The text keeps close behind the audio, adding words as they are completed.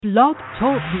Blog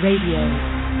Talk Radio.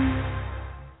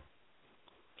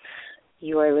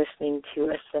 You are listening to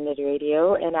Ascended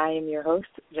Radio, and I am your host,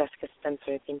 Jessica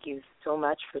Spencer. Thank you so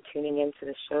much for tuning in to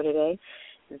the show today.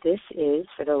 This is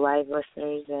for the live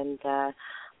listeners and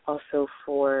also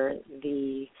for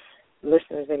the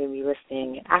listeners that are going to be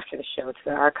listening after the show to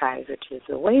the archives, which is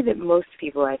the way that most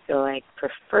people, I feel like,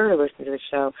 prefer listening to the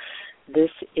show.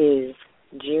 This is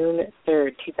June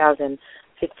 3rd,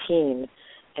 2015.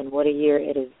 And what a year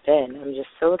it has been. I'm just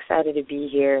so excited to be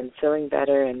here and feeling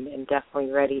better and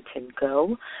definitely ready to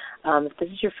go. If this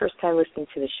is your first time listening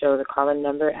to the show, the call-in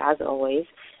number, as always,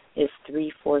 is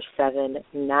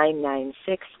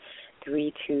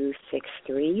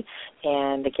 347-996-3263.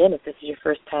 And again, if this is your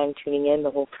first time tuning in,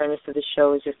 the whole premise of the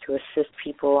show is just to assist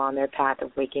people on their path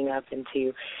of waking up and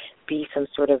to be some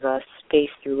sort of a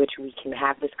space through which we can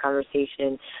have this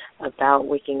conversation about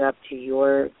waking up to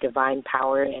your divine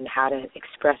power and how to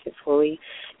express it fully.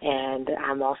 And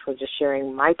I'm also just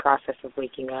sharing my process of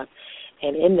waking up.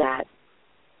 And in that,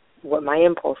 what my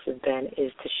impulse has been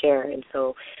is to share. And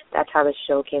so that's how the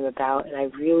show came about. And I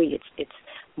really, it's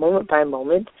moment by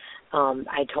moment.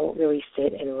 I don't really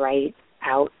sit and write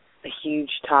out the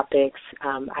huge topics.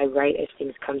 I write as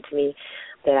things come to me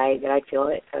that I feel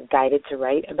guided to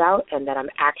write about, and that I'm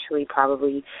actually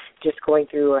probably just going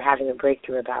through or having a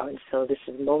breakthrough about. And so this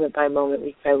is moment by moment,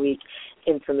 week by week,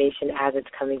 information as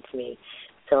it's coming to me.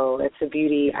 So that's the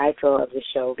beauty, I feel, of the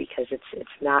show, because it's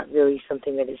not really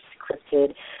something that is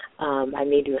scripted. I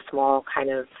may do a small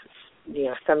kind of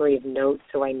summary of notes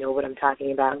so I know what I'm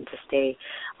talking about and to stay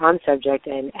on subject.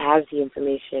 And as the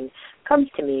information comes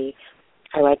to me,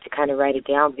 I like to kind of write it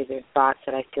down because there's thoughts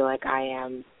that I feel like I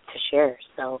am to share.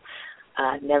 So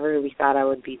never really thought I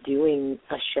would be doing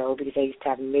a show because I used to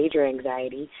have major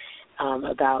anxiety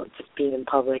about just being in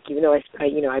public, even though I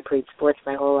played sports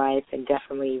my whole life and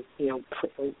definitely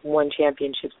won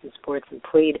championships in sports and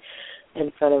played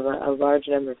in front of a large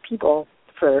number of people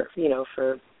for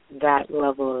that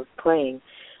level of playing.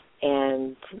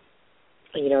 And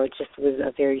it just was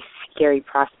a very scary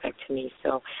prospect to me.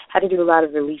 So I had to do a lot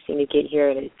of releasing to get here,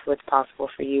 and it's what's possible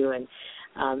for you. And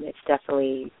it's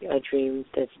definitely a dream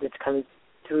that's coming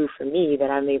through for me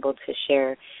that I'm able to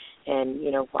share. And,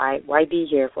 why be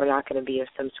here if we're not going to be of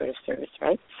some sort of service,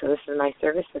 right? So this is my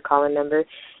service. The call-in number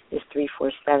is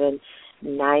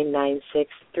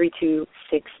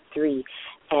 347-996-3263.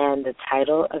 And the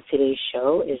title of today's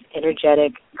show is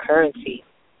Energetic Currency.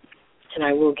 And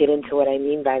I will get into what I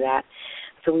mean by that.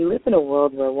 So we live in a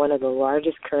world where one of the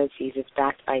largest currencies is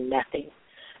backed by nothing,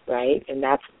 right? And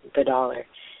that's the dollar.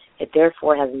 It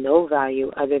therefore has no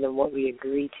value other than what we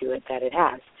agree to it that it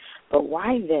has. But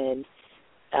why then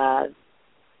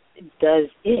does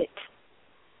it,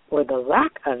 or the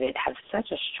lack of it, have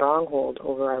such a stronghold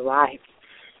over our lives?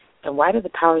 And why do the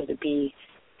powers that be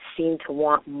seem to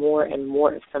want more and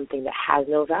more of something that has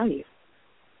no value?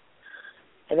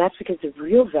 And that's because the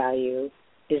real value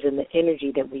is in the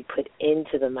energy that we put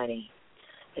into the money.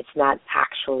 It's not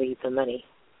actually the money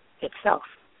itself.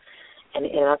 And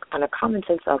on a common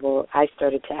sense level, I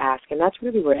started to ask, and that's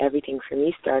really where everything for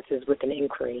me starts, is with an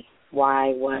inquiry.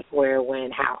 Why, what, where,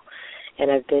 when, how?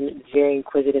 And I've been very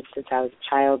inquisitive since I was a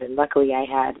child, and luckily I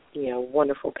had,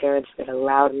 wonderful parents that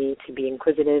allowed me to be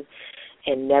inquisitive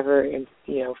and never,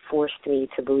 forced me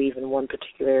to believe in one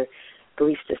particular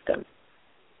belief system.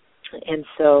 And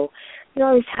so, I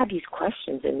always had these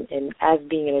questions, and as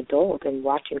being an adult and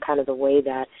watching kind of the way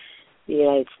that the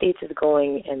United States is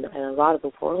going and a lot of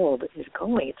the world is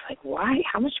going, it's like, why?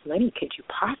 How much money could you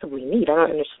possibly need? I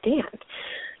don't understand.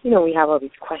 We have all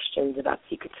these questions about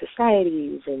secret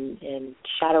societies and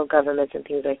shadow governments and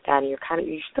things like that, and you're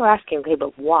still asking, okay,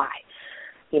 but why?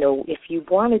 If you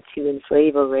wanted to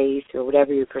enslave a race or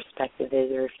whatever your perspective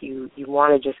is, or if you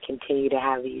want to just continue to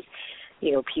have these,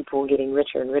 people getting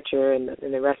richer and richer and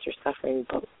the rest are suffering,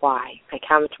 but why? Like,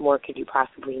 how much more could you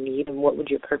possibly need, and what would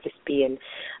your purpose be in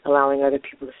allowing other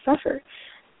people to suffer?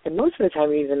 And most of the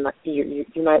time, even you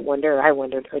might wonder, or I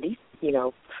wondered, are these,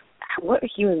 what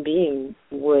human being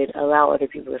would allow other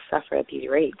people to suffer at these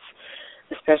rates?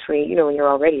 Especially, when you're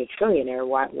already a trillionaire,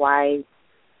 why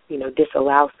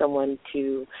disallow someone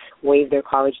to waive their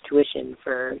college tuition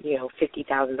for,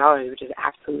 $50,000, which is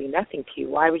absolutely nothing to you?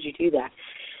 Why would you do that?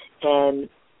 And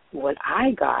what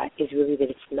I got is really that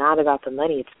it's not about the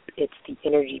money, it's the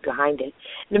energy behind it.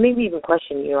 And it made me even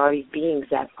question, all these beings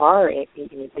that are,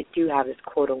 that do have this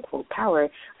quote-unquote power,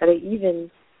 are they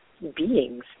even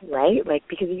beings, right? Like,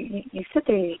 because you sit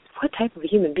there and what type of a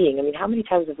human being? I mean, how many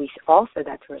times have we all said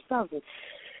that to ourselves? And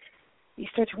you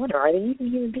start to wonder, are they even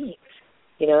human beings?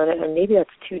 And maybe that's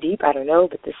too deep, I don't know,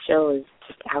 but this show is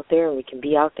just out there, and we can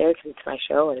be out there because it's my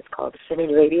show, and it's called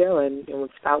Ascended Radio, and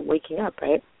it's about waking up,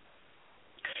 right?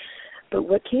 But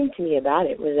what came to me about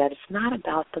it was that it's not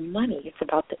about the money. It's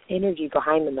about the energy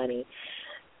behind the money.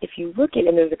 If you look at,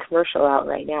 and there's a commercial out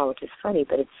right now, which is funny,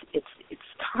 but it's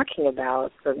talking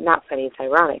about, or not funny, it's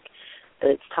ironic, but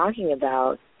it's talking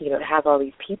about, have all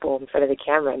these people in front of the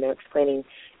camera, and they're explaining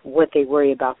what they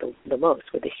worry about the most,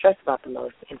 what they stress about the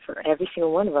most. And for every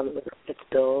single one of them, it's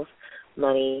bills,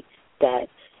 money, debt,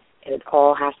 and it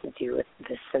all has to do with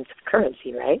this sense of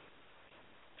currency, right?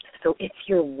 So if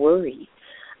you're worried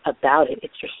about it,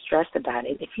 if you're stressed about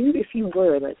it, if you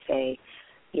were, let's say,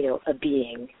 a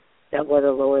being that was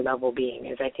a lower level being,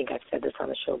 as I think I've said this on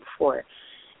the show before,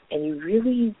 and you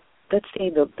really, let's say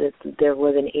that there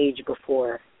was an age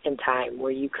before in time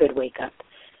where you could wake up,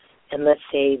 and let's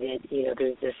say that,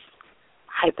 there's this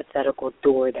hypothetical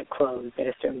door that closed at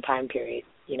a certain time period,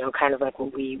 kind of like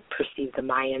what we perceive the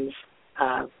Mayans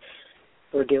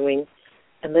were doing,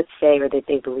 and let's say, or that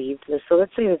they believed this. So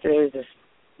let's say that there's this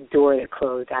door that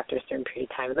closed after a certain period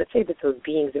of time. Let's say that those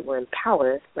beings that were in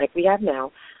power, like we have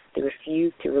now, they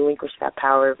refused to relinquish that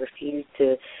power, refused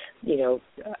to,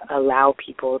 allow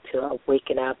people to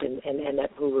waken up, and that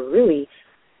who were really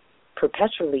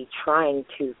perpetually trying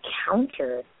to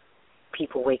counter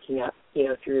people waking up,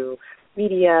 through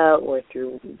media or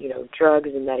through, drugs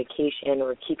and medication,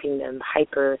 or keeping them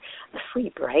hyper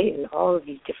asleep, right? And all of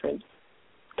these different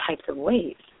types of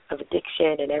ways of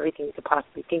addiction and everything you could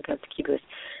possibly think of to keep us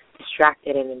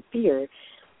distracted and in fear,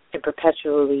 and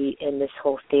perpetually in this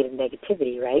whole state of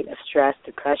negativity, right? Of stress,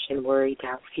 depression, worry,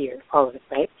 doubt, fear, all of it,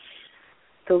 right?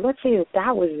 So let's say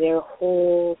that was their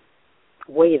whole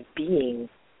way of being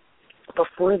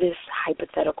before this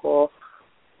hypothetical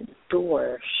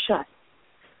door shut.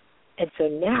 And so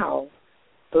now,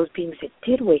 those beings that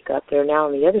did wake up, they're now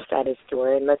on the other side of this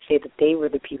door, and let's say that they were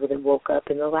the people that woke up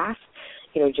in the last,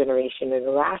 generation, or the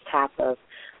last half of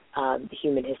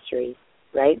human history,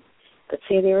 right? Let's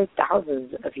say there were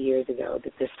thousands of years ago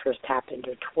that this first happened,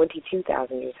 or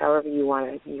 22,000 years, however you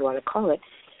want to call it.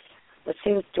 Let's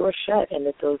say this door shut, and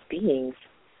that those beings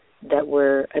that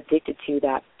were addicted to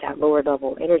that lower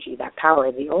level energy, that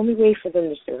power, the only way for them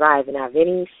to survive and have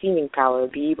any seeming power,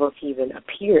 be able to even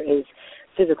appear as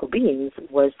physical beings,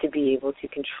 was to be able to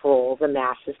control the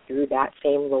masses through that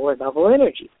same lower level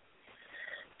energy,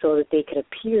 so that they could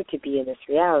appear to be in this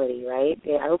reality, right?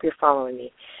 I hope you're following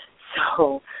me.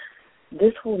 So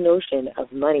this whole notion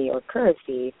of money or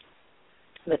currency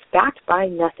that's backed by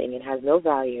nothing and has no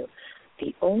value,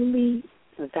 the only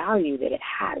value that it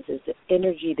has is the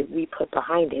energy that we put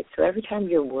behind it. So every time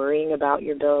you're worrying about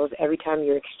your bills, every time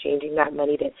you're exchanging that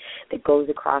money that goes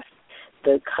across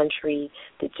the country,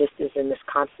 that just is in this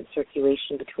constant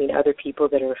circulation between other people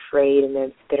that are afraid and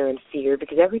that are in fear,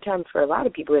 because every time, for a lot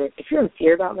of people, if you're in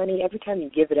fear about money, every time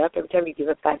you give it up, every time you give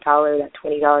up that $1, that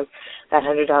 $20, that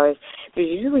 $100, there's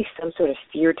usually some sort of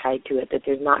fear tied to it that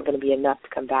there's not going to be enough to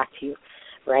come back to you,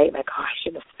 right? Like, oh, I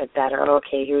shouldn't have spent that, or, oh,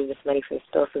 okay, here's this money for this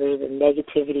bill. So there's a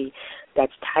negativity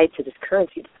that's tied to this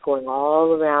currency that's going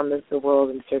all around the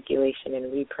world in circulation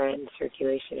and reprint and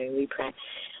circulation and reprint.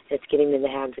 It's getting in the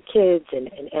hands of kids and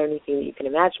anything that you can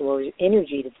imagine. Well, there's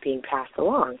energy that's being passed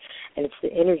along, and it's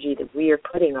the energy that we are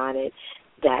putting on it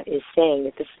that is saying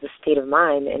that this is the state of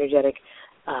mind, the energetic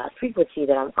frequency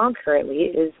that I'm on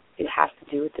currently, it has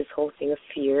to do with this whole thing of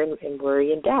fear and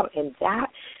worry and doubt. And that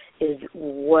is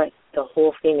what the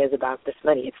whole thing is about this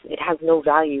money. It has no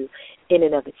value in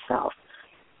and of itself.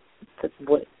 But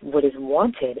what is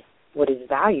wanted, what is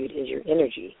valued, is your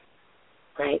energy.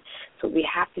 Right? So what we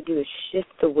have to do is shift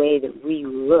the way that we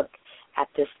look at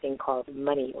this thing called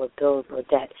money or bills or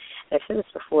debt. And I've said this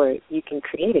before, you can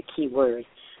create a key word,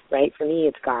 right? For me,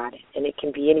 it's God, and it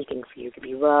can be anything for you. It could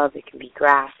be love, it can be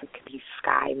grass, it could be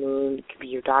sky, moon, it could be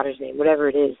your daughter's name, whatever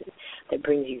it is that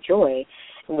brings you joy.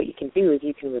 And what you can do is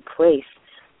you can replace,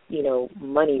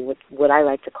 money with what I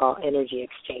like to call energy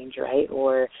exchange, right?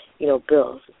 Or,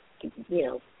 bills,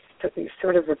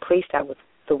 sort of replace that with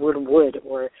the word wood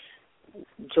or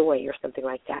joy or something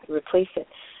like that. Replace it,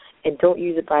 and don't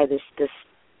use it by this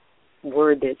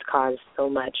word that's caused so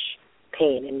much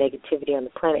pain and negativity on the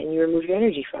planet, and you remove your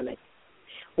energy from it.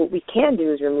 What we can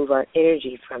do is remove our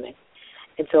energy from it.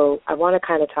 And so I want to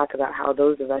kind of talk about how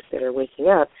those of us that are waking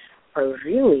up are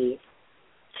really,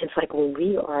 it's like when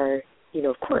we are,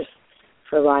 of course,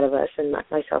 for a lot of us, and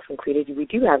myself included, we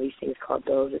do have these things called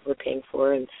bills that we're paying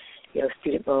for, and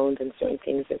student loans and certain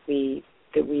things that we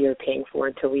are paying for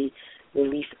until we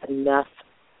release enough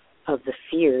of the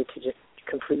fear to just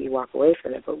completely walk away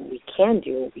from it. But what we can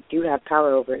do, what we do have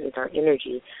power over, is our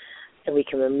energy, and we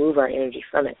can remove our energy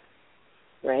from it,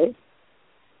 right?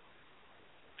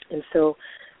 And so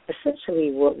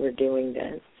essentially what we're doing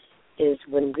then is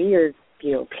when we are,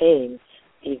 paying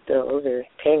these bills or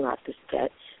paying off this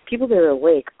debt, people that are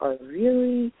awake are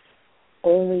really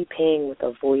only paying with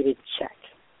a voided check,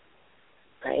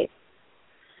 right?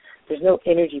 There's no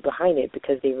energy behind it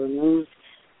because they removed,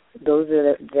 those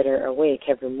that are awake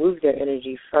have removed their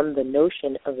energy from the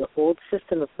notion of the old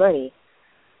system of money,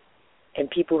 and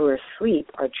people who are asleep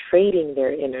are trading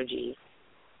their energy,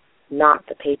 not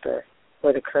the paper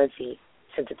or the currency,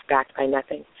 since it's backed by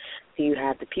nothing. So you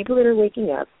have the people that are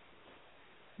waking up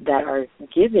that are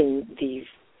giving these,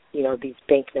 these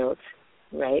banknotes,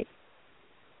 right,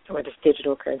 or this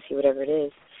digital currency, whatever it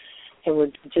is, and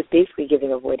we're just basically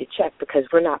giving a voided check because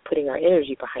we're not putting our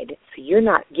energy behind it. So you're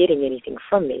not getting anything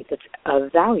from me that's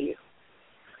of value.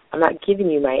 I'm not giving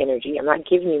you my energy. I'm not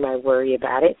giving you my worry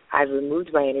about it. I've removed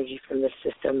my energy from this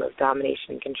system of domination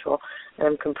and control, and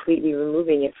I'm completely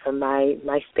removing it from my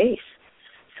space.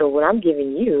 So what I'm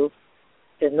giving you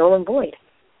is null and void,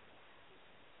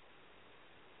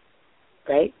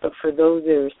 right? But for those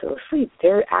that are still asleep,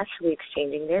 they're actually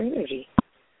exchanging their energy.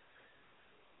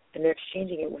 And they're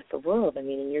exchanging it with the world. I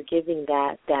mean, and you're giving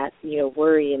that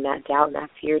worry and that doubt and that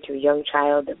fear to a young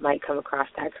child that might come across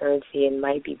that currency and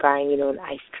might be buying, an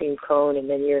ice cream cone, and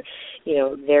then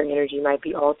their energy might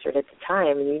be altered at the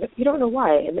time, and you don't know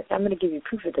why. And I'm going to give you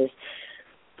proof of this.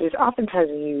 There's oftentimes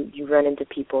when you run into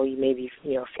people, you may be,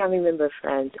 a family member,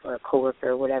 friend, or a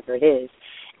coworker, or whatever it is,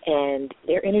 and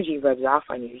their energy rubs off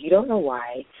on you. You don't know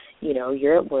why.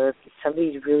 You're at work,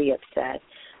 somebody's really upset.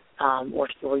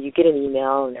 Or you get an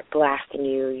email and they're blasting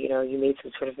you, you made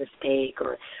some sort of mistake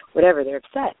or whatever, they're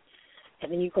upset.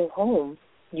 And then you go home,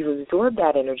 you absorb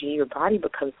that energy, your body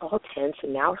becomes all tense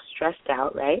and now stressed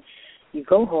out, right? You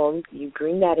go home, you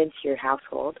bring that into your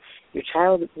household, your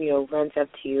child, runs up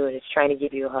to you and is trying to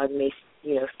give you a hug, may,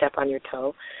 step on your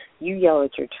toe. You yell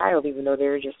at your child even though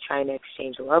they're just trying to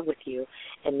exchange love with you,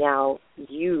 and now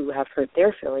you have hurt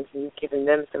their feelings and you've given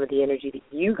them some of the energy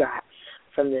that you got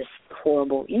from this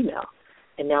horrible email.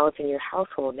 And now it's in your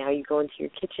household. Now you go into your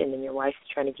kitchen and your wife's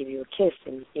trying to give you a kiss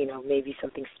and, maybe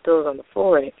something spills on the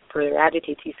floor and it further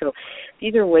agitates you. So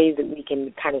these are ways that we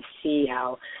can kind of see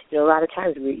how, a lot of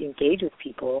times we engage with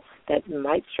people that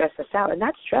might stress us out. And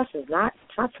that stress is not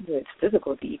something that's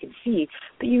physical that you can see,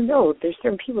 but there's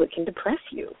certain people that can depress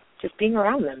you. Just being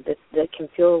around them that can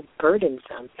feel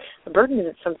burdensome. A burden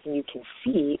isn't something you can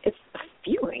see. It's a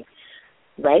feeling,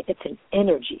 right? It's an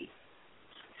energy.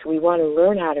 So we want to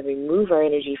learn how to remove our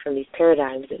energy from these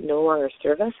paradigms that no longer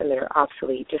serve us and that are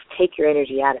obsolete. Just take your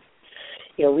energy out of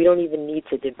it. We don't even need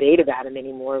to debate about them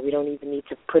anymore. We don't even need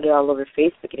to put it all over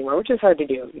Facebook anymore, which is hard to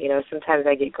do. Sometimes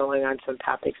I get going on some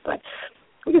topics, but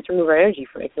we just remove our energy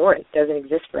from it, ignore it. It doesn't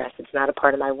exist for us. It's not a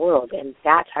part of my world, and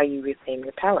that's how you reclaim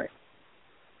your power.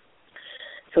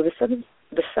 So the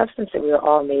substance that we are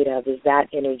all made of is that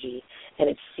energy, and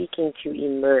it's seeking to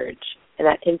emerge. And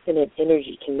that infinite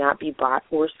energy cannot be bought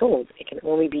or sold. It can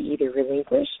only be either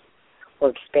relinquished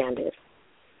or expanded,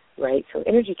 right? So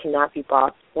energy cannot be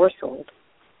bought or sold.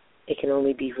 It can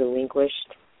only be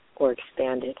relinquished or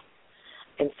expanded.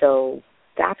 And so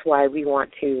that's why we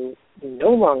want to no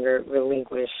longer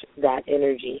relinquish that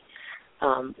energy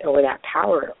or that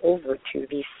power over to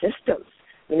these systems.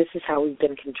 I mean, this is how we've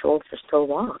been controlled for so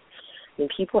long. I mean,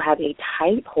 people have a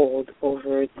tight hold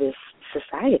over this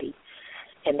society.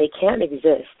 And they can't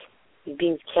exist. These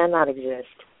beings cannot exist,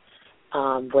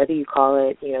 whether you call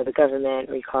it, the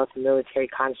government, or you call it the military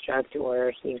construct,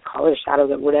 or you call it a shadow,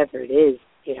 whatever it is,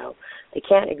 they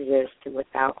can't exist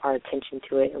without our attention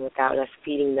to it and without us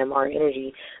feeding them our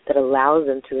energy that allows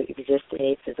them to exist in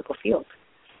a physical field.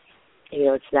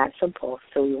 It's that simple.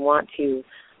 So we want to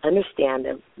understand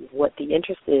that what the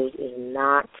interest is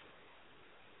not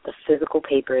the physical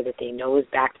paper that they know is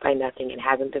backed by nothing and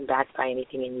hasn't been backed by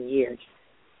anything in years.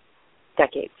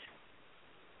 Decades.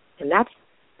 And that's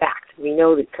fact. We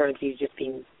know that currency is just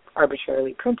being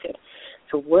arbitrarily printed.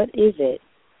 So what is it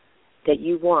that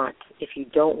you want if you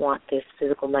don't want this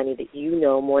physical money that you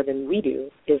know more than we do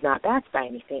is not backed by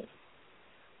anything?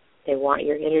 They want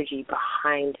your energy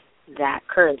behind that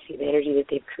currency, the energy that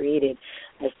they've created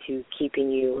as to keeping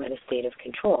you in a state of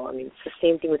control. I mean, it's the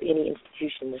same thing with any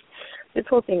institution. This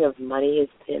whole thing of money has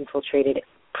infiltrated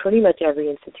pretty much every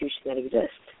institution that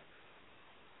exists.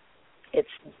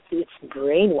 It's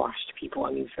brainwashed people.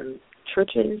 I mean, from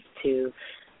churches to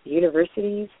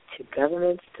universities to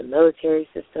governments to military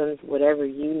systems, whatever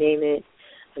you name it.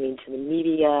 I mean, to the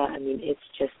media. I mean,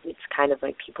 it's kind of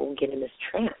like people get in this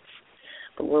trance.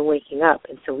 But we're waking up,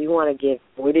 and so we want to give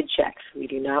voided checks. We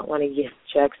do not want to give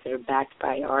checks that are backed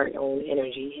by our own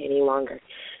energy any longer.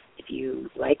 If you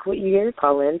like what you hear,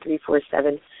 call in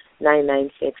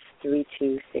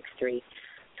 996-3263.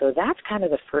 So that's kind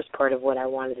of the first part of what I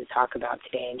wanted to talk about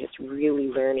today, and just really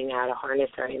learning how to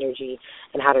harness our energy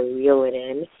and how to reel it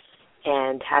in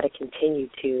and how to continue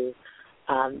to,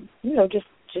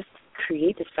 just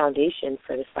create this foundation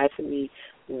for this life that we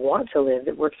want to live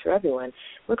that works for everyone.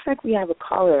 Looks like we have a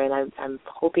caller, and I'm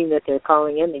hoping that they're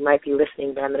calling in. They might be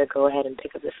listening, but I'm going to go ahead and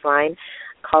pick up this line.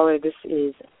 Caller, this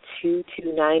is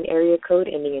 229 area code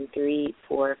ending in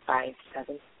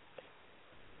 3457.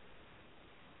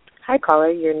 Hi,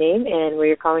 caller. Your name and where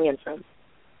you're calling in from.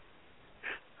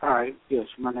 Hi. Yes,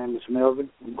 my name is Melvin.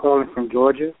 I'm calling from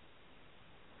Georgia.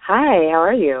 Hi. How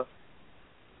are you?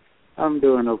 I'm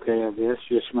doing okay, I guess.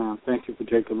 Yes, ma'am. Thank you for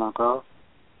taking my call.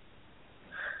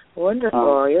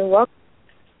 Wonderful. You're welcome.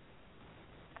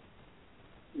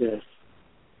 Yes.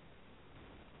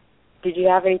 Did you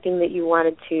have anything that you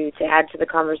wanted to add to the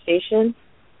conversation?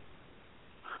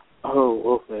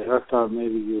 Oh, okay. I thought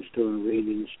maybe you was doing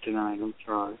readings tonight. I'm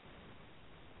sorry.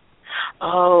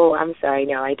 Oh, I'm sorry.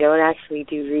 No, I don't actually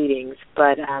do readings,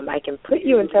 but I can put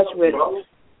you in touch with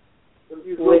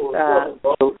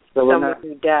someone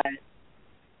who does.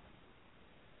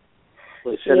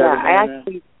 Wait,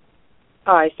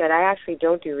 I said I actually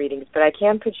don't do readings, but I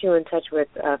can put you in touch with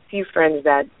a few friends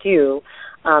that do.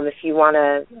 If you want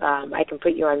to, I can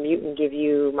put you on mute and give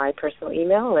you my personal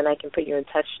email, and I can put you in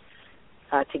touch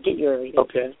to get you a reading.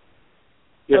 Okay.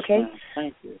 Yes, okay? ma'am.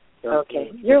 Thank you.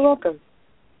 Okay. You're welcome.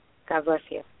 God bless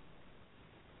you.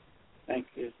 Thank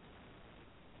you.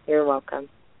 You're welcome.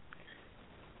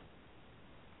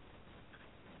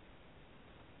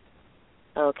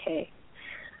 Okay.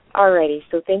 Alrighty,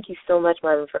 so thank you so much,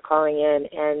 Marvin, for calling in.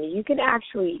 And you can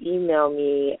actually email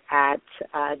me at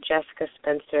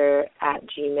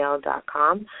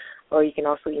jessicaspencer@gmail.com, or you can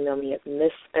also email me at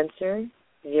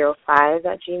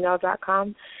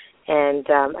missspencer05@gmail.com. And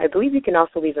I believe you can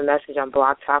also leave a message on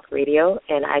Blog Talk Radio,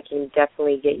 and I can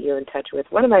definitely get you in touch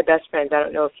with one of my best friends. I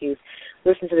don't know if you've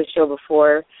listened to the show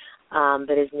before,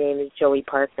 but his name is Joey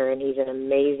Parker, and he's an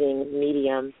amazing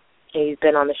medium. And he's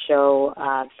been on the show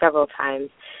several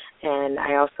times. And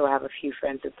I also have a few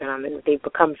friends that've been on it. They've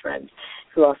become friends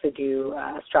who also do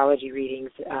astrology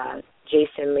readings.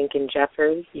 Jason Lincoln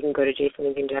Jeffers. You can go to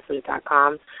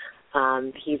jasonlincolnjeffers.com.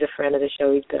 He's a friend of the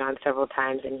show. He's been on several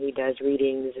times, and he does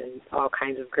readings and all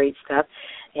kinds of great stuff.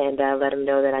 And let him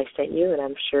know that I sent you, and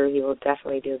I'm sure he will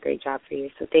definitely do a great job for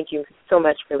you. So thank you so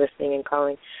much for listening and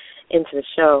calling into the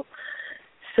show.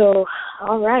 So,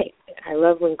 all right. I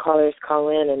love when callers call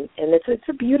in, and it's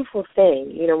a beautiful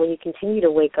thing. You know, when you continue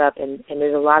to wake up, and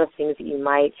there's a lot of things that you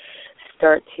might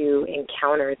start to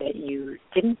encounter that you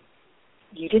didn't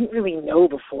really know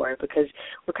before, because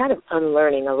we're kind of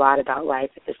unlearning a lot about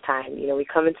life at this time. You know, we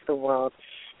come into the world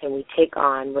and we take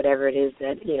on whatever it is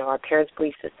that, you know, our parents'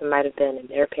 belief system might have been and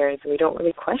their parents, and we don't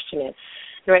really question it.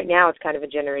 And right now it's kind of a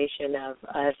generation of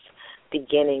us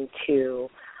beginning to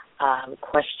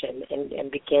question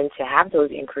and begin to have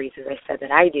those inquiries, as I said,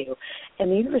 that I do.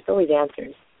 And the universe always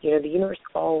answers. You know, the universe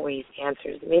always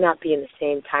answers. It may not be in the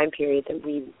same time period that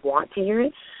we want to hear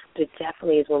it, but it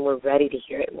definitely is when we're ready to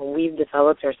hear it, when we've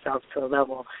developed ourselves to a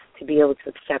level to be able to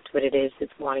accept what it is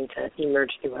that's wanting to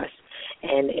emerge through us.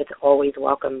 And it's always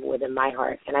welcome within my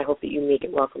heart, and I hope that you make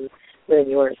it welcome within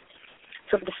yours.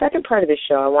 So for the second part of the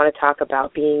show, I want to talk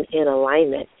about being in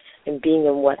alignment and being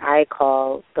in what I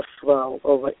call the flow,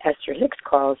 or what Esther Hicks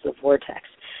calls the vortex.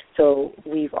 So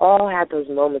we've all had those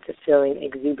moments of feeling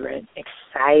exuberant,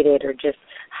 excited, or just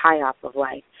high off of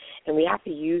life. And we have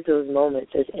to use those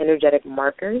moments as energetic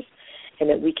markers, and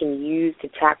that we can use to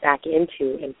tap back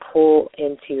into and pull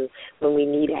into when we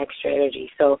need extra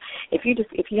energy. So if you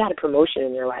had a promotion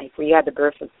in your life, or you had the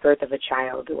birth of a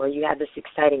child, or you had this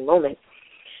exciting moment,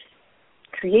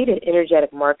 create an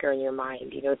energetic marker in your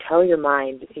mind. You know, tell your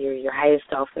mind, your highest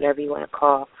self, whatever you want to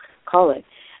call it.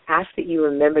 Ask that you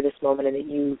remember this moment, and that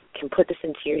you can put this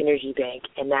into your energy bank,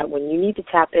 and that when you need to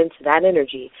tap into that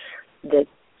energy, that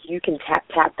you can tap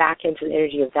back into the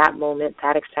energy of that moment,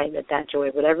 that excitement, that joy,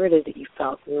 whatever it is that you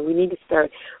felt. I mean, we need to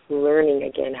start learning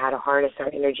again how to harness our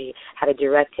energy, how to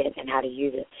direct it, and how to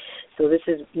use it. So this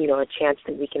is, you know, a chance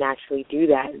that we can actually do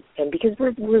that. And because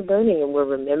we're learning and we're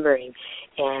remembering,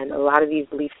 and a lot of these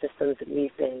belief systems that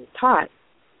we've been taught,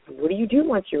 what do you do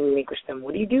once you relinquish them?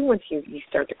 What do you do once you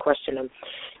start to question them?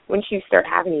 Once you start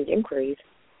having these inquiries,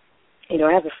 you know,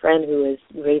 I have a friend who is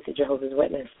raised a Jehovah's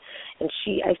Witness, and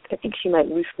I think she might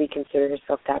loosely consider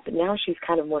herself that, but now she's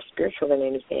kind of more spiritual than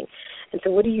anything. And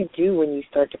so what do you do when you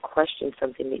start to question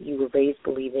something that you were raised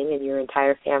believing and your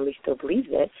entire family still believes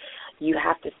it? you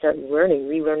have to start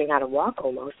relearning how to walk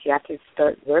almost. You have to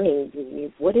start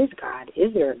learning, what is God?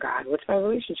 Is there a God? What's my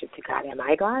relationship to God? Am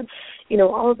I God?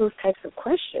 All of those types of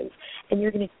questions. And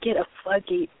you're going to get a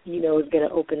floodgate, is going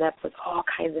to open up with all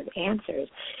kinds of answers.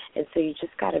 And so you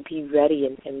just got to be ready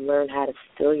and learn how to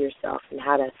still yourself and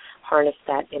how to harness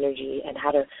that energy and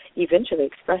how to eventually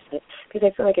express it. Because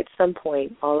I feel like at some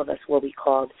point all of us will be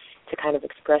called to kind of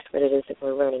express what it is that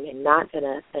we're learning, and not in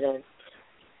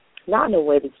a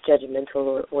way that's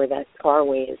judgmental or that our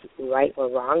way is right or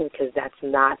wrong, because that's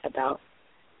not about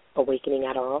awakening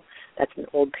at all. That's an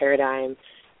old paradigm.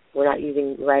 We're not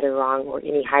using right or wrong or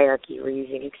any hierarchy. We're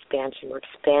using expansion. We're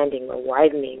expanding. We're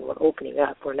widening. We're opening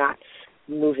up. We're not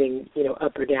moving,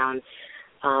 up or down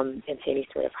into any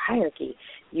sort of hierarchy.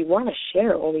 You want to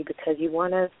share only because you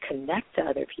want to connect to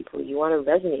other people. You want to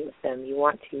resonate with them. You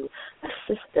want to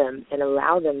assist them and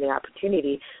allow them the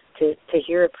opportunity to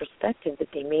hear a perspective that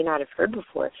they may not have heard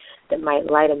before, that might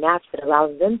light a match that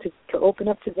allows them to open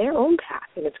up to their own path.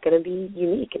 And it's going to be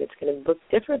unique, and it's going to look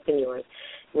different than yours.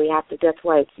 That's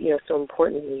why it's, so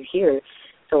important when you hear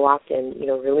so often,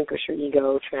 relinquish your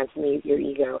ego, transmute your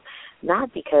ego,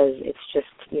 not because it's just,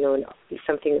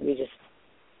 something that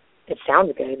it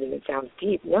sounds good and it sounds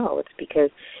deep. No, it's because,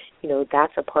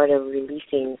 that's a part of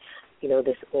releasing,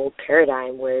 this old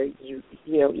paradigm where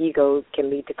ego can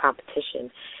lead to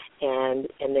competition. And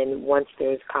then once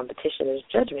there's competition, there's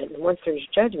judgment. And once there's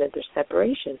judgment, there's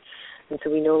separation. And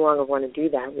so we no longer want to do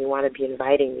that. We want to be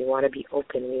inviting. We want to be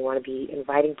open. We want to be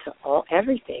inviting to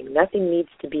everything. Nothing needs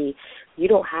to be, you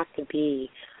don't have to be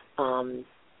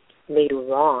made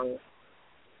wrong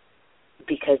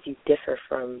because you differ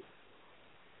from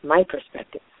my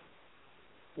perspective.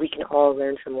 We can all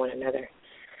learn from one another.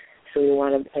 So we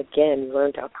want to, again,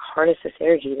 learn to harness this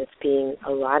energy that's being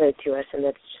allotted to us and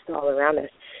that's just all around us.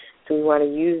 So we want to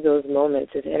use those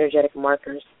moments as energetic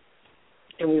markers.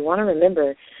 And we want to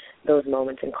remember those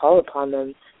moments and call upon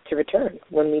them to return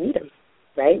when we need them,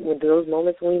 right? With those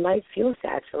moments when we might feel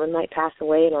sad, someone might pass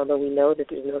away, and although we know that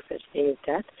there's no such thing as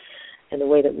death and the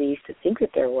way that we used to think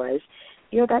that there was,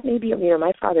 that may be,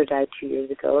 my father died 2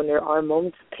 years ago, and there are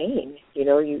moments of pain.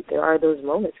 There are those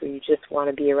moments where you just want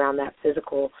to be around that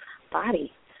physical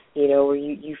body, where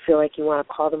you feel like you want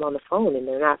to call them on the phone and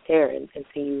they're not there, and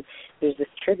so there's this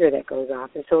trigger that goes off.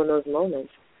 And so in those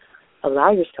moments,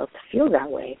 allow yourself to feel that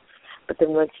way. But then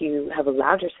once you have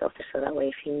allowed yourself to feel that way,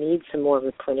 if you need some more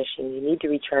replenishing, you need to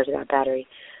recharge that battery,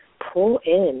 pull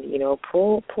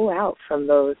out from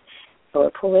those,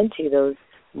 or pull into those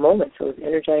moments, those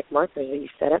energetic markers that you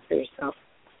set up for yourself.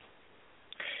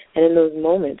 And in those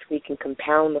moments, we can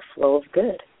compound the flow of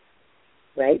good,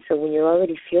 right? So when you're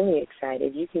already feeling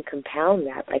excited, you can compound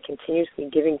that by continuously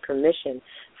giving permission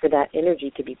for that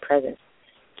energy to be present.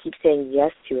 Keep saying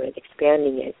yes to it,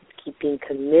 expanding it, keep being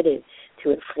committed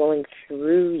to it flowing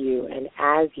through you and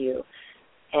as you,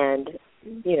 and,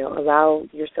 allow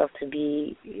yourself to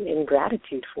be in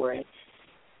gratitude for it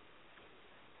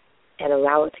and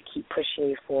allow it to keep pushing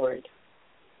you forward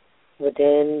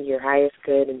within your highest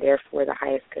good and therefore the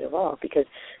highest good of all, because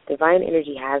divine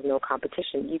energy has no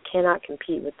competition. You cannot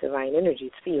compete with divine energy.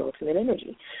 It's the ultimate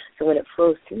energy. So when it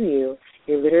flows through you,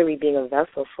 you're literally being a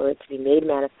vessel for it to be made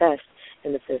manifest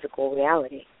in the physical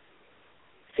reality.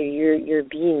 So you're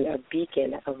being a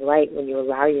beacon of light when you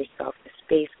allow yourself the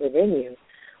space within you,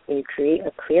 when you create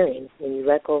a clearing, when you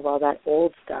let go of all that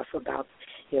old stuff about,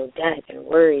 debt and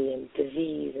worry and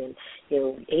disease and,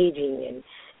 aging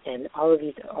and all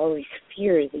these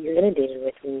fears that you're inundated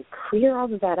with. When you clear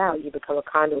all of that out, you become a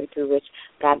conduit through which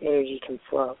that energy can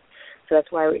flow. So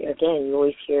that's why, again, you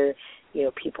always hear,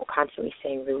 people constantly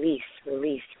saying release,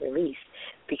 release, release,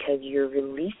 because you're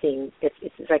releasing.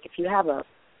 It's like if you have a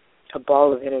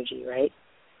ball of energy, right?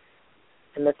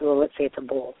 And let's say it's a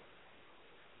bowl,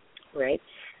 right?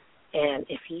 And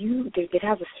it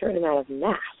has a certain amount of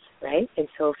mass, right? And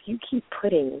so if you keep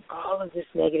putting all of this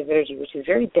negative energy, which is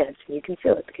very dense, and you can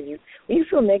feel it, because when you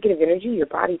feel negative energy, your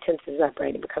body tenses up,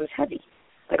 right? It becomes heavy,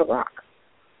 like a rock.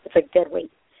 It's like dead weight.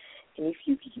 And if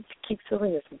you keep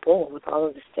filling this bowl with all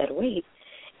of this dead weight,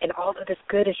 and all of this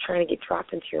good is trying to get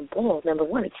dropped into your bowl, number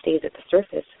one, it stays at the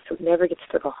surface, so it never gets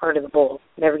to the heart of the bowl,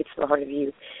 never gets to the heart of you.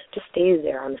 It just stays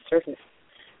there on the surface,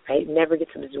 right? It never gets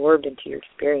absorbed into your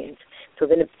experience. So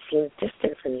then it seems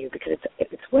distant from you because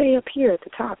it's way up here at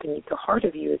the top, and the heart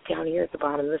of you is down here at the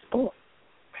bottom of this bowl,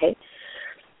 right?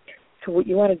 So what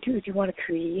you want to do is you want to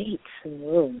create some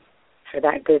room for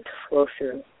that good to flow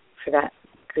through, for that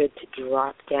good to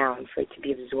drop down, for it to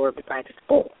be absorbed by this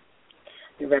bowl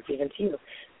that represents you.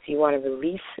 So you want to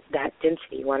release that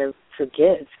density. You want to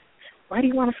forgive Why do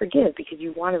you want to forgive? Because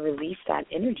you want to release that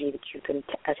energy that you've been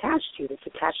attached to, that's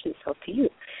attached itself to you.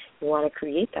 You want to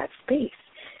create that space.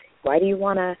 Why do you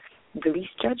want to release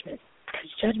judgment? Because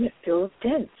judgment feels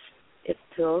dense. It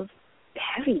feels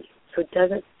heavy. So it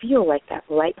doesn't feel like that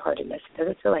lightheartedness. It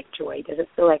doesn't feel like joy. It doesn't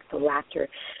feel like the laughter.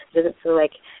 It doesn't feel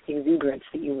like exuberance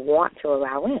that you want to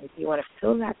allow in. You want to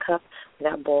fill that cup,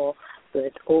 that bowl, with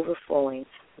its overflowing,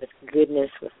 with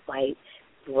goodness, with light,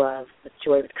 love, with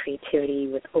joy, with creativity,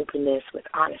 with openness, with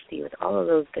honesty, with all of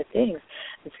those good things.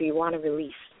 And so you want to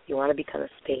release. You want to become a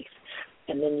space.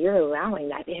 And then you're allowing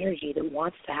that energy that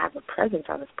wants to have a presence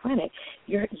on this planet,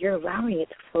 you're allowing it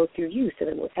to flow through you so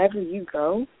that wherever you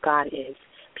go, God is.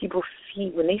 People see,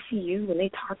 when they see you, when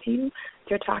they talk to you,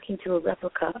 they're talking to a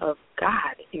replica of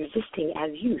God existing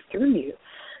as you, through you.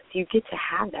 So you get to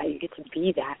have that, you get to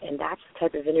be that, and that's the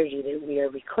type of energy that we are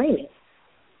reclaiming.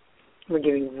 We're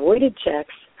giving voided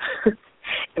checks,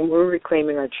 and we're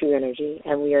reclaiming our true energy,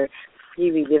 and we are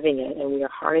freely living it, and we are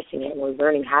harnessing it, and we're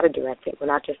learning how to direct it. We're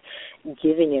not just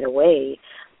giving it away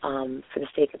for the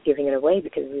sake of giving it away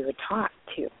because we were taught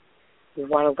to. We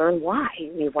want to learn why.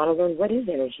 We want to learn what is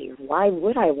energy. Why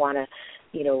would I want to,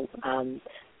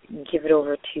 give it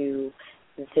over to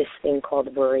this thing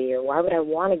called worry, or why would I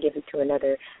want to give it to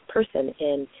another person?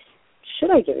 And should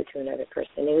I give it to another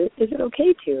person? Is it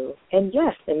okay to? And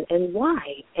yes, and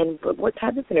why? And what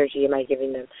type of energy am I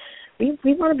giving them?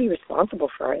 We want to be responsible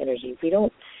for our energy. We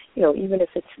don't, even if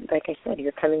it's, like I said,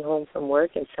 you're coming home from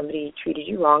work and somebody treated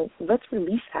you wrong, let's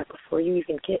release that before you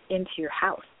even get into your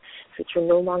house, so that you're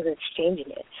no longer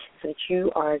exchanging it, so that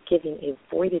you are giving a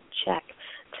voided check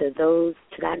to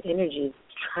that energy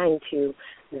trying to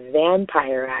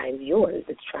vampirize yours.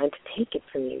 It's trying to take it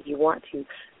from you. You want to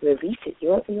release it.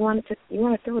 You want to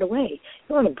throw it away.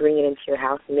 You want to bring it into your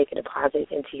house and make a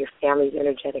deposit into your family's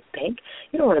energetic bank.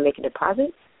 You don't want to make a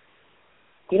deposit.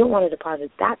 You don't want to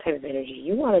deposit that type of energy.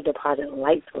 You want to deposit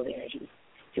light-filled energy.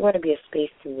 You want to be a space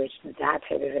through which that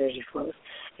type of energy flows.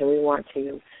 And we want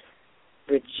to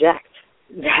reject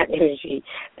that energy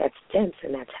that's dense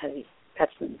and that's heavy. That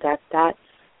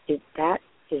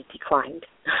is declined,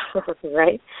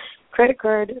 right? Credit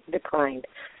card declined.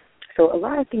 So a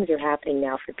lot of things are happening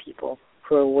now for people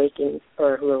who are waking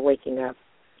up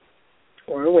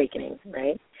or awakening,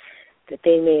 right? That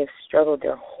they may have struggled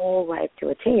their whole life to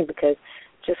attain, because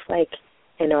just like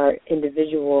in our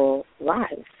individual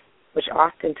lives, which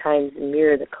oftentimes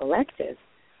mirror the collective,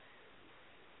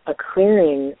 a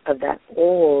clearing of that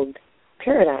old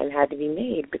paradigm had to be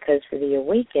made, because for the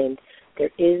awakened,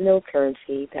 there is no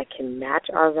currency that can match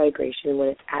our vibration when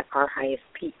it's at our highest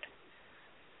peak.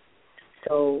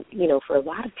 So, for a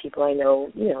lot of people I know,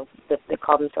 that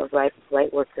call themselves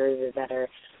light workers or that are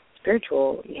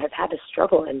spiritual, have had to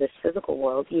struggle in this physical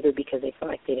world, either because they feel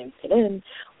like they didn't fit in,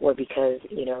 or because,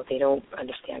 they don't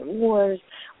understand wars,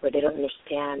 or they don't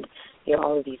understand,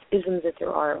 all of these isms that there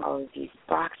are, all of these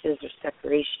boxes or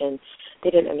separation.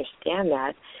 They didn't understand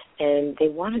that, and they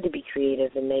wanted to be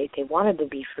creative, and they wanted to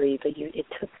be free, but it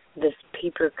took this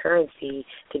paper currency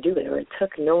to do it, or it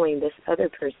took knowing this other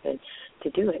person to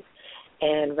do it.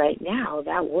 And right now,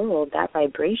 that world, that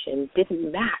vibration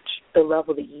didn't match the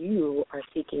level that you are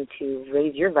seeking to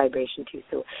raise your vibration to.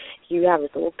 So you have this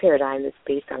old paradigm that's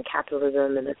based on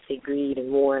capitalism and, let's say, greed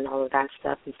and war and all of that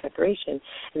stuff and separation.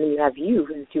 And then you have you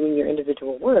who's doing your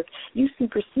individual work. You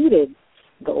superseded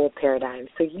the old paradigm.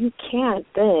 So you can't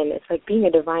then, it's like being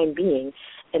a divine being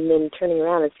and then turning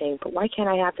around and saying, but why can't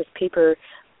I have this paper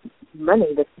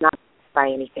money that's not by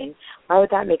anything? Why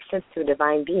would that make sense to a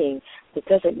divine being that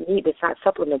it's not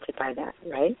supplemented by that,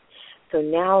 right? So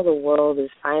now the world is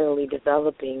finally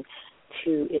developing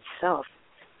to itself,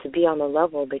 to be on the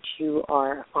level that you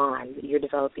are on, that you're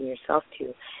developing yourself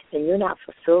to, and you're not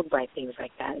fulfilled by things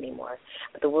like that anymore.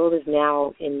 But the world is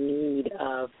now in need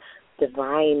of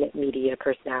divine media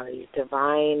personalities,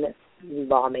 divine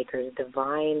lawmakers,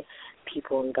 divine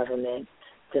people in government,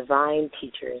 divine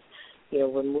teachers.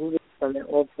 We're moving from an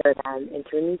old paradigm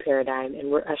into a new paradigm,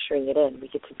 and we're ushering it in. We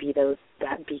get to be that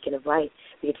beacon of light.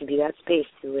 We get to be that space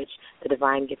through which the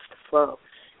divine gets to flow.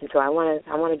 And so I want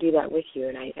to do that with you.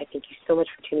 And I thank you so much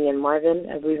for tuning in, Marvin.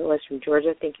 I believe it was from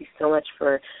Georgia. Thank you so much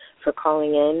for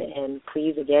calling in. And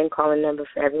please, again, call-in number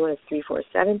for everyone is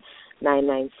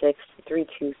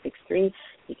 347-996-3263.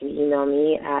 You can email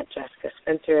me at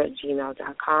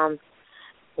jessicaspencer@gmail.com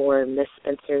or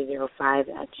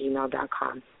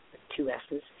missspencer05@gmail.com. 2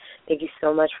 S's. Thank you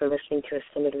so much for listening to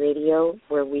Ascended Radio,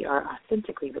 where we are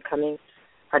authentically becoming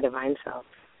our divine self.